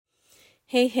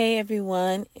Hey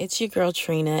everyone, it's your girl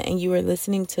Trina, and you are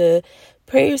listening to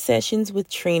Prayer Sessions with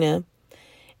Trina.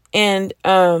 And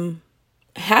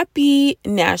happy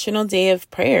National Day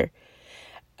of Prayer.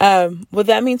 What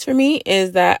that means for me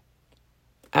is that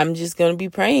I'm just going to be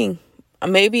praying.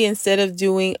 Maybe instead of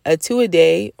doing a 2 a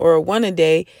day or a 1 a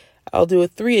day, I'll do a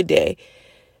 3 a day.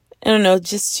 I don't know,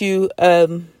 just to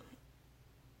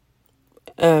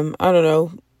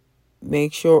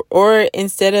make sure. Or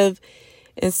instead of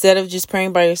just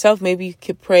praying by yourself, maybe you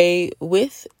could pray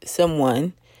with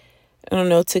someone,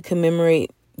 to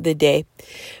commemorate the day.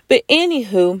 But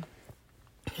anywho,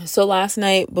 so last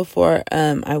night before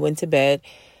I went to bed,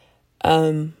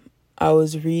 I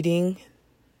was reading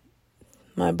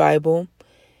my Bible,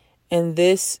 and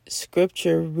this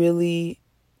scripture really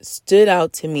stood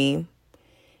out to me,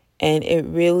 and it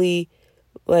really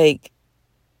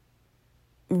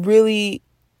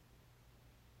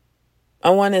I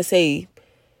want to say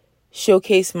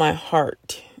showcase my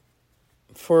heart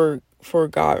for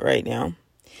God right now.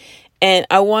 And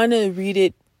I want to read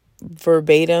it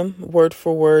verbatim, word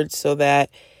for word, so that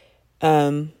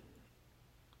so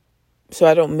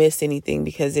I don't miss anything,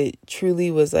 because it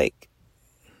truly was like,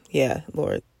 yeah,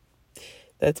 Lord,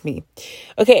 that's me.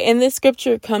 Okay, and this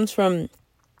scripture comes from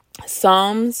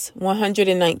Psalms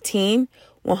 119,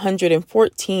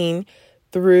 114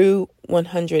 through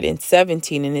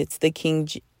 117, and it's the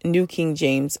New King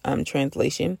James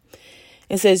translation.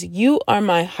 It says, "You are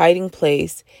my hiding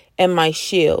place and my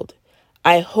shield.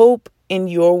 I hope in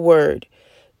your word.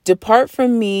 Depart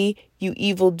from me, you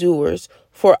evildoers,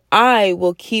 for I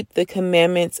will keep the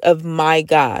commandments of my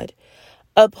God.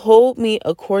 Uphold me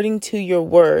according to your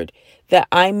word, that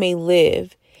I may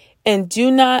live. And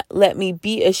do not let me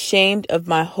be ashamed of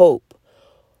my hope.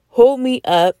 Hold me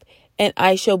up, and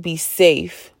I shall be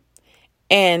safe.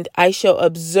 And I shall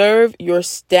observe your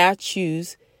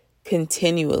statutes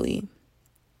continually."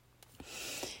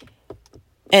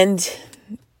 And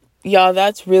y'all,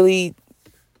 that's really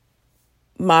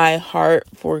my heart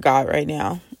for God right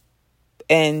now.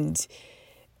 And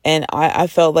I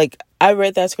felt like I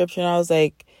read that scripture, and I was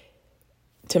like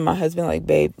to my husband, like,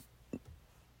 babe,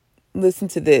 listen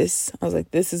to this. I was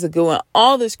like, this is a good one.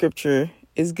 All the scripture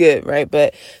is good, right?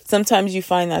 But sometimes you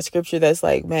find that scripture that's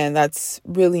like, man, that's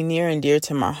really near and dear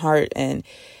to my heart. And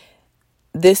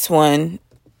this one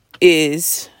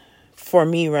is for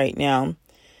me right now.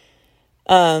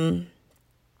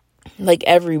 Like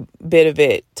every bit of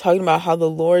it, talking about how the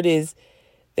Lord is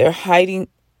his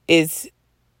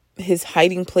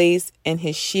hiding place and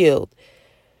his shield.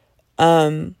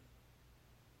 And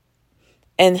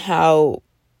how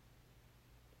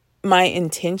my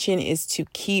intention is to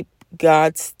keep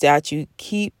God's statute,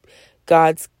 keep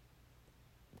God's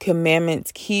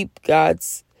commandments, keep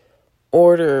God's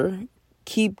order,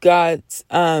 keep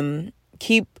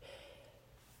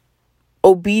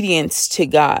obedience to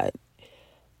God.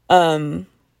 And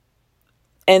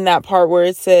that part where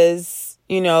it says,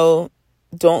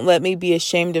 don't let me be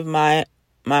ashamed of my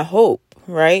hope,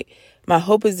 right? My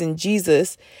hope is in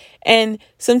Jesus. And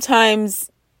sometimes,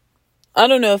 I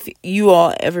don't know if you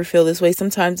all ever feel this way.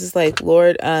 Sometimes it's like,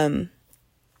 Lord, I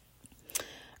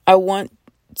want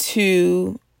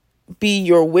to be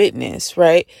your witness,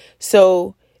 right?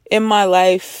 So in my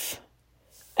life,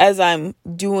 as I'm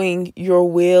doing your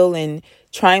will and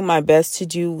trying my best to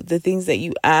do the things that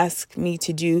you ask me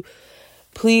to do,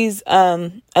 please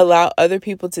allow other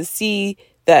people to see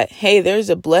that, hey, there's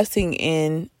a blessing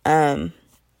in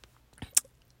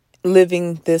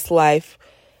living this life.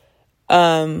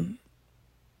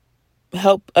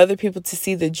 Help other people to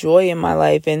see the joy in my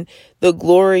life and the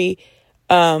glory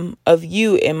of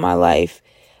you in my life.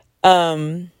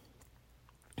 And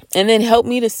then help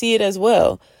me to see it as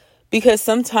well. Because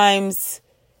sometimes,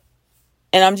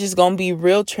 and I'm just going to be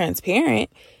real transparent,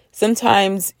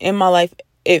 sometimes in my life,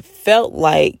 it felt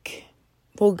like,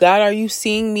 well, God, are you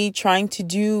seeing me trying to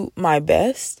do my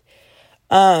best?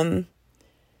 Because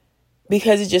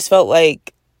it just felt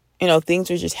like, things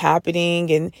were just happening,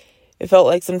 and it felt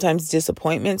like sometimes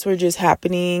disappointments were just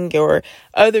happening, or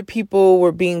other people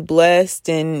were being blessed,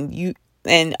 and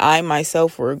I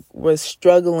myself was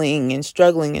struggling. And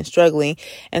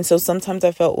so sometimes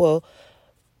I felt, well,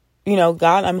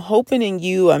 God, I'm hoping in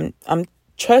you. I'm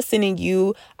trusting in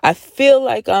you. I feel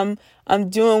like I'm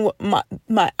doing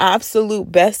my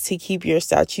absolute best to keep your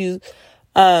statutes.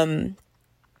 But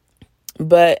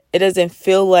it doesn't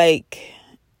feel like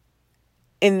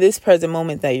in this present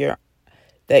moment that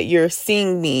you're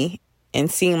seeing me and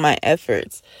seeing my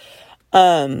efforts.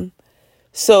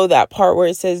 So that part where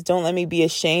it says, don't let me be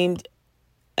ashamed,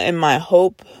 and my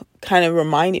hope kind of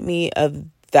reminded me of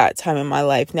that time in my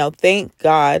life. Now, thank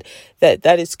God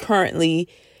that is currently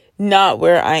not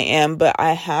where I am, but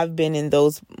I have been in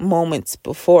those moments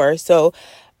before. So,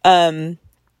 and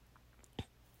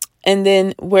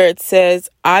then where it says,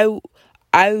 I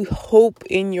hope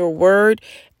in your word,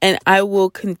 and I will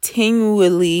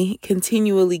continually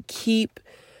keep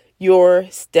your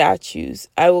statutes.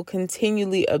 I will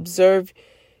continually observe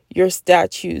your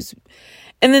statutes.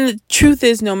 And then the truth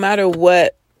is, no matter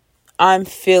what I'm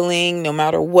feeling, no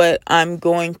matter what I'm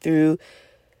going through,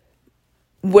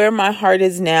 where my heart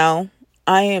is now,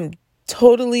 I am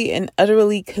totally and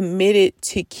utterly committed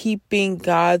to keeping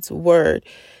God's word,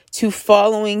 to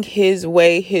following his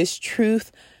way, his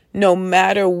truth, no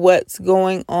matter what's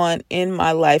going on in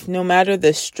my life, no matter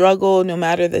the struggle, no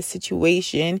matter the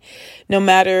situation, no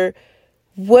matter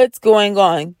what's going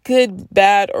on, good,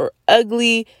 bad, or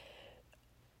ugly.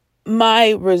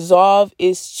 My resolve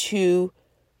is to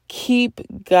keep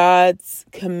God's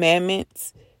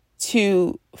commandments,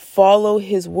 to follow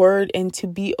his word, and to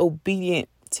be obedient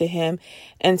to him.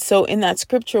 And so in that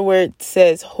scripture where it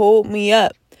says, hold me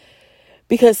up,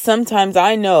 because sometimes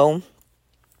I know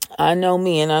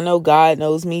me, and I know God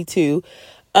knows me too.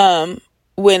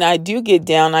 When I do get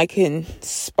down, I can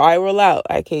spiral out.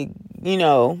 I could,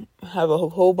 have a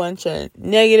whole bunch of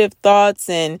negative thoughts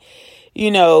and,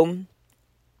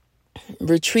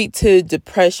 retreat to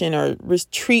depression, or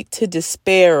retreat to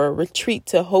despair, or retreat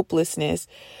to hopelessness.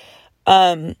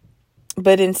 But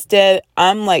instead,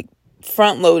 I'm like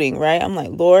front loading, right? I'm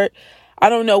like, Lord, I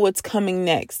don't know what's coming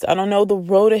next. I don't know the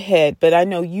road ahead, but I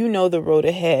know you know the road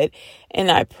ahead.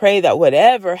 And I pray that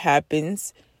whatever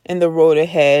happens in the road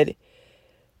ahead,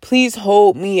 please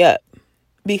hold me up.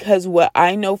 Because what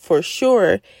I know for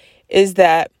sure is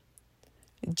that,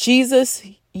 Jesus,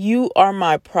 you are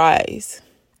my prize.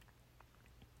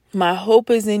 My hope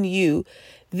is in you.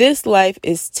 This life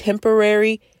is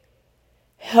temporary.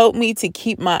 Help me to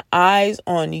keep my eyes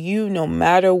on you no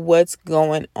matter what's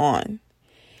going on.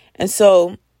 And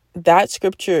so that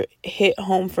scripture hit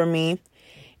home for me.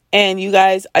 And you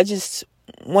guys, I just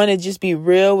want to just be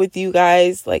real with you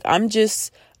guys. Like, I'm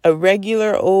just a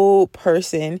regular old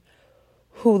person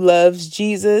who loves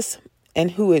Jesus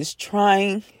and who is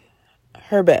trying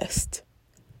her best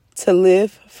to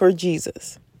live for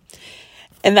Jesus.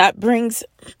 And that brings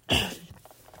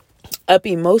up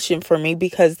emotion for me,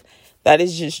 because that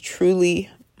is just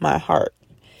truly my heart.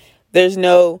 There's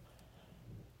no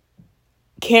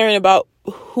caring about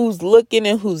who's looking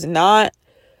and who's not.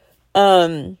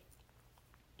 There's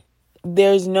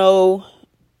no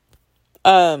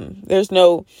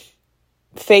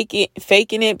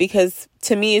faking it, because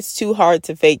to me it's too hard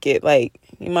to fake it. Like,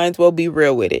 you might as well be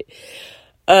real with it.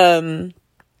 And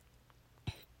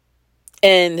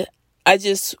I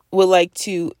just would like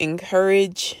to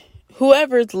encourage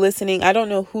whoever's listening. I don't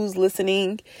know who's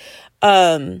listening,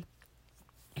 to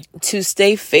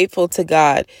stay faithful to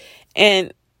God.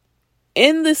 And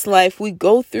in this life, we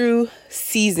go through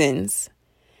seasons,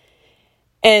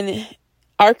 and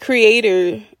our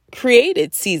Creator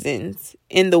created seasons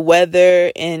in the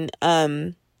weather, in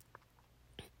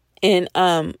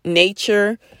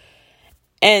nature,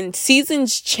 and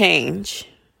seasons change.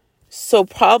 So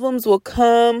problems will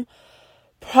come,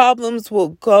 problems will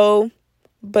go,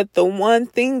 but the one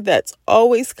thing that's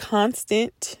always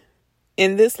constant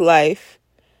in this life,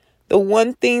 the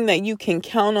one thing that you can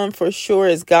count on for sure,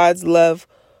 is God's love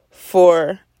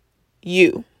for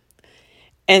you.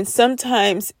 And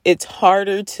sometimes it's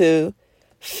harder to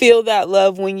feel that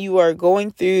love when you are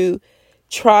going through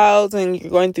trials and you're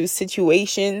going through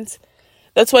situations.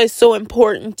 That's why it's so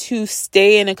important to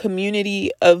stay in a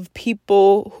community of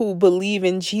people who believe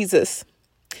in Jesus.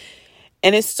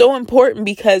 And it's so important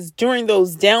because during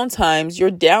those downtimes,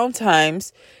 your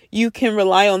downtimes, you can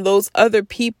rely on those other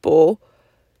people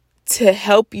to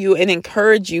help you and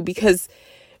encourage you. Because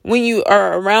when you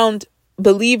are around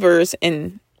believers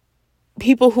and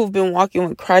people who've been walking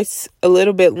with Christ a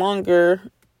little bit longer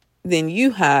than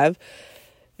you have,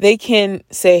 they can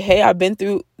say, hey, I've been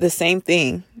through the same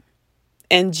thing,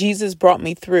 and Jesus brought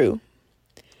me through.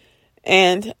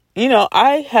 And,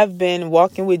 I have been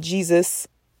walking with Jesus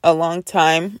a long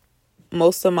time,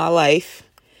 most of my life.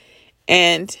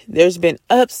 And there's been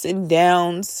ups and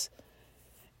downs,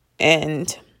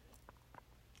 and,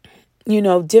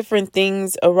 different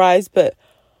things arise. But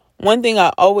one thing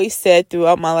I always said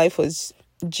throughout my life was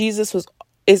Jesus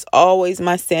is always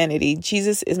my sanity.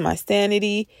 Jesus is my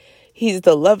sanity. He's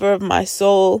the lover of my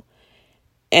soul.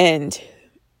 And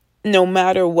no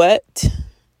matter what,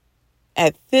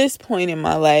 at this point in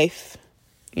my life,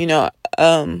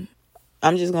 I'm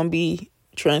just going to be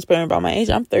transparent about my age.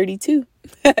 I'm 32.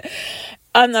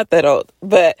 I'm not that old,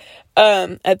 but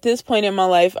at this point in my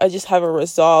life, I just have a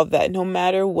resolve that no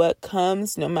matter what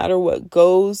comes, no matter what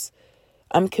goes,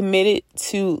 I'm committed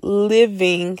to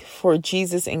living for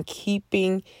Jesus and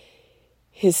keeping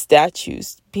his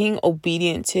statutes, being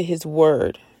obedient to his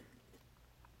word.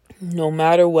 No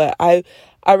matter what, I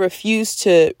refuse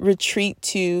to retreat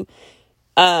to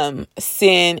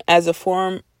sin as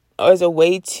a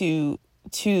way to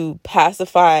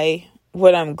pacify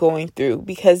what I'm going through,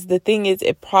 because the thing is,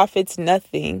 it profits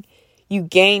nothing. You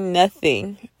gain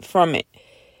nothing from it.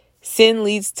 Sin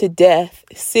leads to death.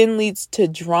 Sin leads to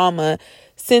drama.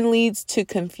 Sin leads to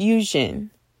confusion,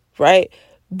 right?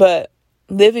 But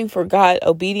living for God,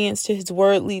 obedience to his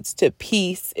word leads to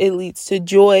peace. It leads to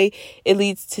joy. It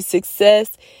leads to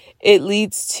success. It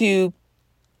leads to,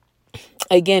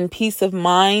 again, peace of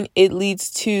mind. It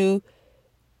leads to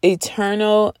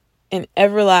eternal and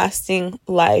everlasting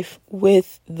life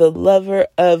with the lover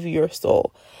of your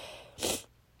soul.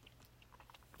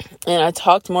 And I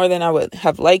talked more than I would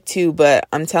have liked to, but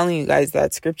I'm telling you guys,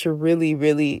 that scripture really,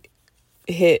 really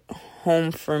hit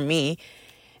home for me.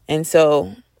 And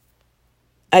so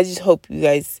I just hope you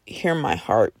guys hear my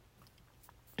heart.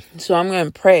 So I'm going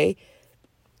to pray.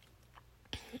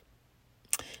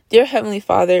 Dear Heavenly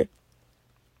Father,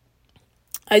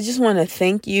 I just want to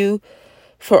thank you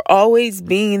for always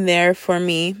being there for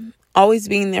me, always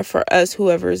being there for us,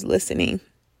 whoever is listening.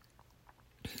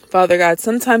 Father God,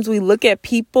 sometimes we look at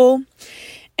people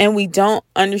and we don't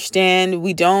understand,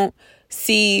 we don't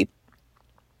see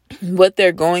what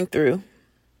they're going through.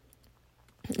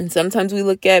 And sometimes we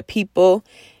look at people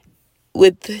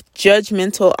with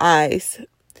judgmental eyes.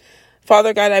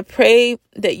 Father God, I pray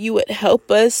that you would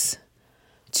help us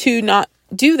to not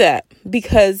do that,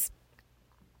 because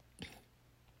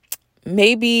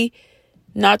maybe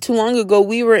not too long ago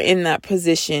we were in that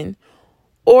position,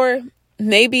 or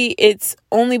maybe it's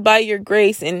only by your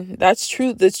grace, and that's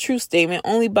true, the true statement,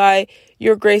 only by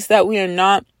your grace that we are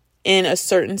not in a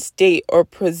certain state or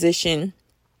position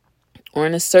or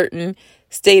in a certain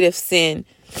state of sin,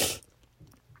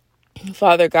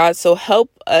 Father God. So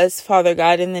help us, Father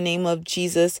God, in the name of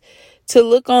Jesus, to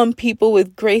look on people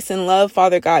with grace and love,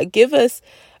 Father God. Give us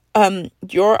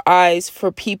your eyes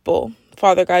for people,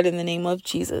 Father God, in the name of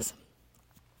Jesus.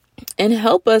 And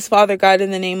help us, Father God,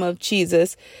 in the name of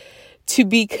Jesus, to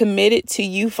be committed to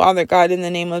you, Father God, in the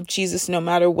name of Jesus, no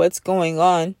matter what's going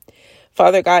on.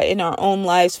 Father God, in our own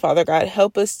lives, Father God,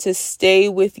 help us to stay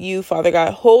with you, Father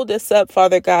God. Hold us up,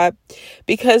 Father God,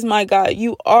 because, my God,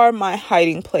 you are my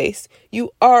hiding place.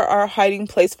 You are our hiding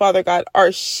place, Father God,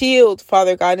 our shield,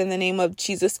 Father God, in the name of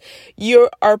Jesus. You're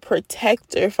our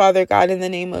protector, Father God, in the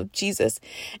name of Jesus.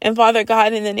 And Father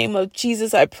God, in the name of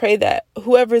Jesus, I pray that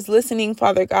whoever's listening,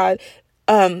 Father God,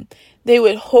 they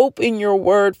would hope in your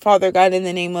word, Father God, in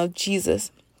the name of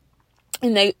Jesus.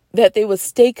 And that they would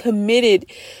stay committed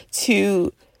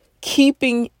to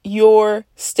keeping your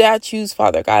statutes,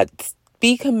 Father God.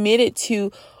 Be committed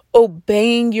to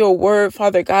obeying your word,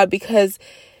 Father God, because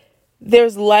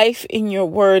there's life in your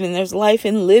word and there's life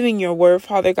in living your word,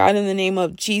 Father God, in the name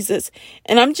of Jesus.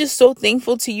 And I'm just so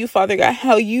thankful to you, Father God,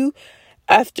 how you,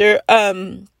 after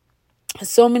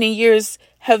so many years,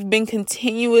 have been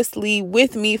continuously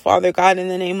with me, Father God, in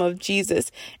the name of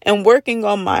Jesus, and working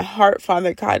on my heart,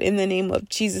 Father God, in the name of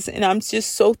Jesus. And I'm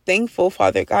just so thankful,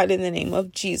 Father God, in the name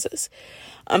of Jesus.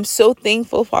 I'm so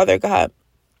thankful, Father God,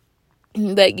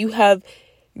 that you have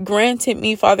granted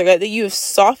me, Father God, that you have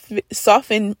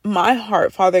softened my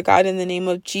heart, Father God, in the name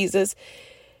of Jesus,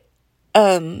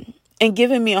 and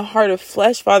given me a heart of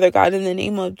flesh, Father God, in the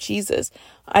name of Jesus.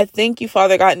 I thank you,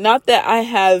 Father God, not that I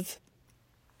have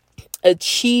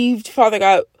achieved, Father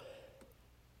God,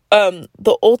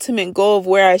 the ultimate goal of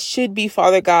where I should be,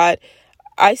 Father God.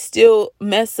 I still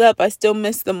mess up. I still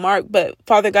miss the mark. But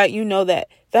Father God, you know that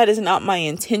is not my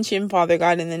intention, Father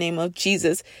God, in the name of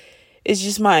Jesus. It's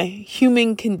just my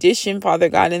human condition, Father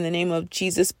God, in the name of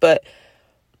Jesus. But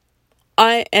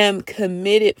I am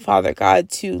committed, Father God,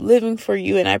 to living for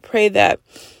you. And I pray that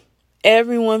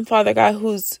everyone, Father God,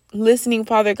 who's listening,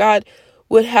 Father God,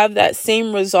 would have that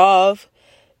same resolve,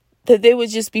 that they would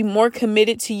just be more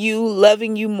committed to you,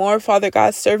 loving you more, Father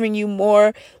God, serving you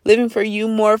more, living for you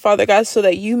more, Father God, so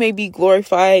that you may be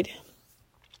glorified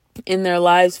in their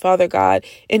lives, Father God,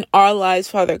 in our lives,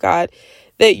 Father God,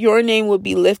 that your name would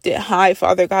be lifted high,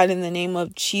 Father God, in the name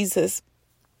of Jesus.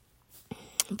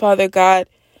 Father God,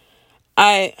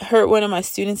 I heard one of my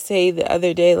students say the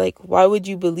other day, like, why would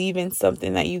you believe in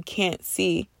something that you can't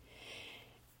see?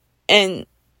 And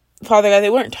Father God,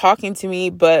 they weren't talking to me,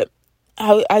 but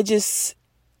I just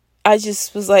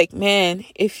was like, man,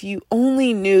 if you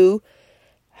only knew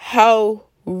how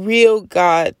real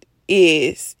God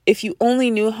is, if you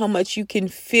only knew how much you can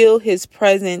feel his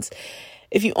presence,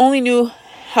 if you only knew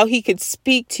how he could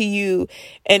speak to you,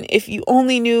 and if you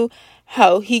only knew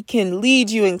how he can lead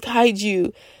you and guide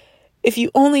you, if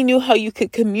you only knew how you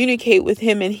could communicate with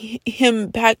him and him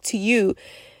back to you,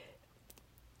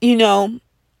 you know,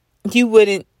 you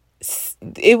wouldn't,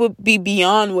 it would be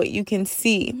beyond what you can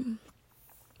see.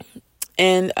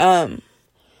 And I'm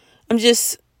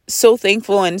just so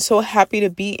thankful and so happy to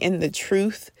be in the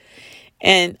truth.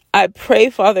 And I pray,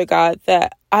 Father God,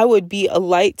 that I would be a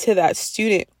light to that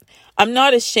student. I'm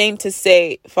not ashamed to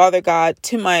say, Father God,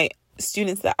 to my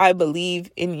students that I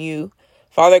believe in you.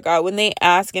 Father God, when they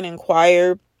ask and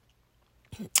inquire,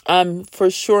 I'm for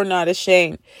sure not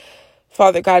ashamed,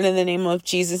 Father God, in the name of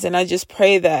Jesus. And I just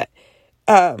pray that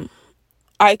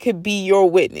I could be your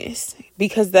witness,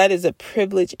 because that is a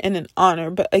privilege and an honor.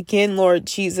 But again, Lord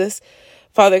Jesus,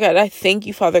 Father God, I thank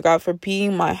you, Father God, for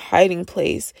being my hiding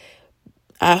place.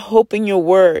 I hope in your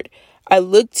word. I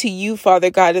look to you, Father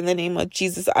God, in the name of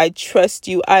Jesus. I trust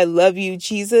you. I love you,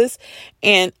 Jesus.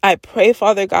 And I pray,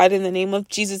 Father God, in the name of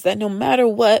Jesus, that no matter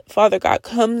what, Father God,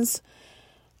 comes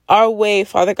our way,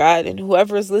 Father God, and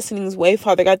whoever is listening's way,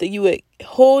 Father God, that you would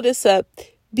hold us up,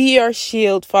 be our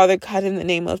shield, Father God, in the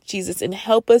name of Jesus, and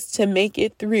help us to make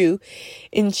it through.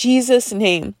 In Jesus'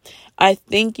 name, I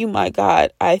thank you, my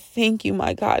God. I thank you,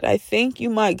 my God. I thank you,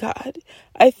 my God.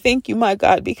 I thank you, my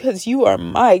God, because you are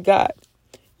my God.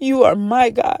 You are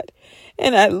my God.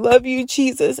 And I love you,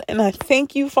 Jesus. And I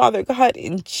thank you, Father God,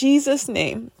 in Jesus'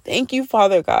 name. Thank you,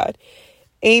 Father God.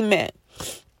 Amen.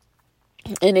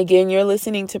 And again, you're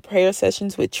listening to Prayer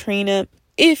Sessions with Trina.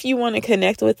 If you want to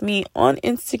connect with me on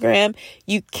Instagram,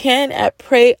 you can at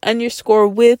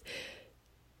pray_with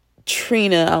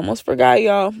Trina. I almost forgot,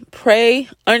 y'all.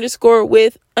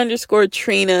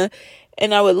 Pray_with_Trina.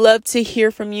 And I would love to hear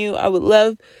from you. I would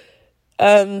love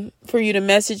for you to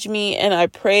message me. And I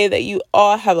pray that you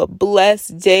all have a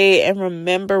blessed day. And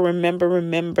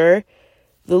remember,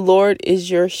 the Lord is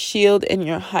your shield and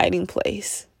your hiding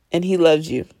place. And he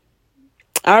loves you.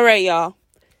 All right, y'all.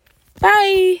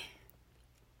 Bye.